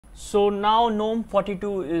So now GNOME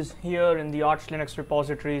 42 is here in the archlinux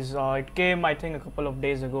repositories. It came, I think, a couple of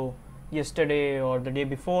days ago, yesterday or the day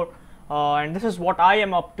before, and this is what I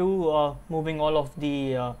am up to, moving all of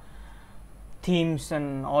the themes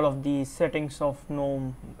and all of the settings of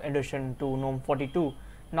GNOME edition to GNOME 42.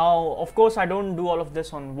 Now, of course, I don't do all of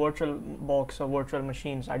this on VirtualBox or virtual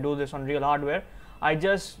machines. I do this on real hardware. I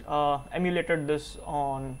just emulated this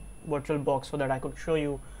on VirtualBox so that I could show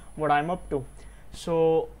you what I'm up to.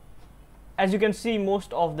 So as you can see,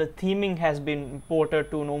 most of the theming has been imported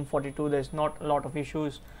to GNOME 42. There's not a lot of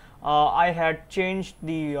issues. I had changed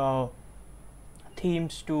the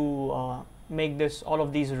themes to make this all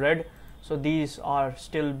of these red, so these are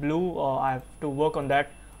still blue. I have to work on that.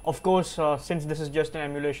 Of course, since this is just an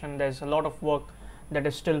emulation, there's a lot of work that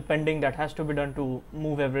is still pending that has to be done to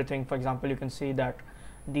move everything. For example, you can see that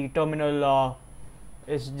the terminal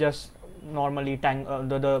is just normally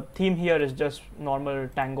the theme here is just normal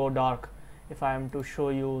Tango dark. If I am to show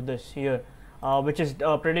you this here, which is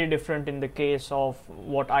pretty different in the case of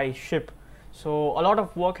what I ship. So a lot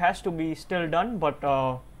of work has to be still done, but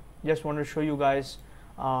just want to show you guys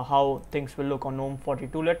how things will look on GNOME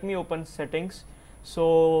 42. Let me open settings.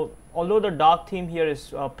 So although the dark theme here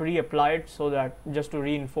is pre-applied, so that just to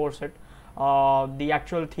reinforce it, the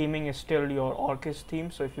actual theming is still your Orchis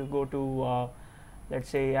theme. So if you go to let's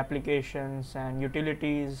say applications and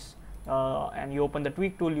utilities, and you open the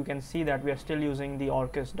tweak tool, you can see that we are still using the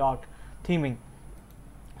Orchis dark theming.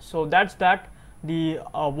 So that's that. The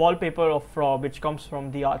wallpaper of which comes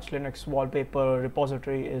from the archlinux wallpaper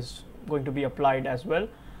repository is going to be applied as well.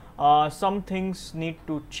 Some things need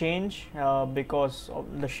to change because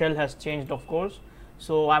the shell has changed, of course.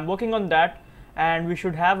 So I'm working on that, and we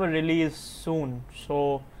should have a release soon.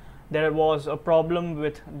 So there was a problem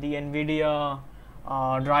with the NVIDIA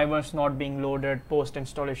drivers not being loaded post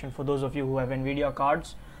installation for those of you who have NVIDIA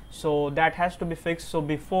cards. So that has to be fixed. So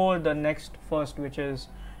before the next first, which is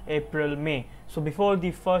May, so before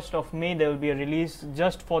the 1st of May, there will be a release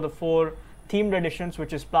just for the 4 themed editions,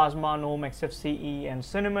 which is Plasma, GNOME, XFCE and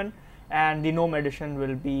Cinnamon, and the GNOME edition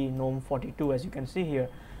will be GNOME 42, as you can see here.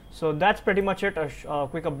 So that's pretty much it, a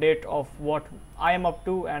quick update of what I am up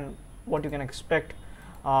to and what you can expect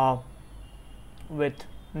with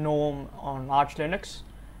GNOME on Arch Linux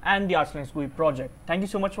and the Arch Linux GUI project. Thank you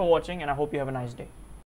so much for watching, and I hope you have a nice day.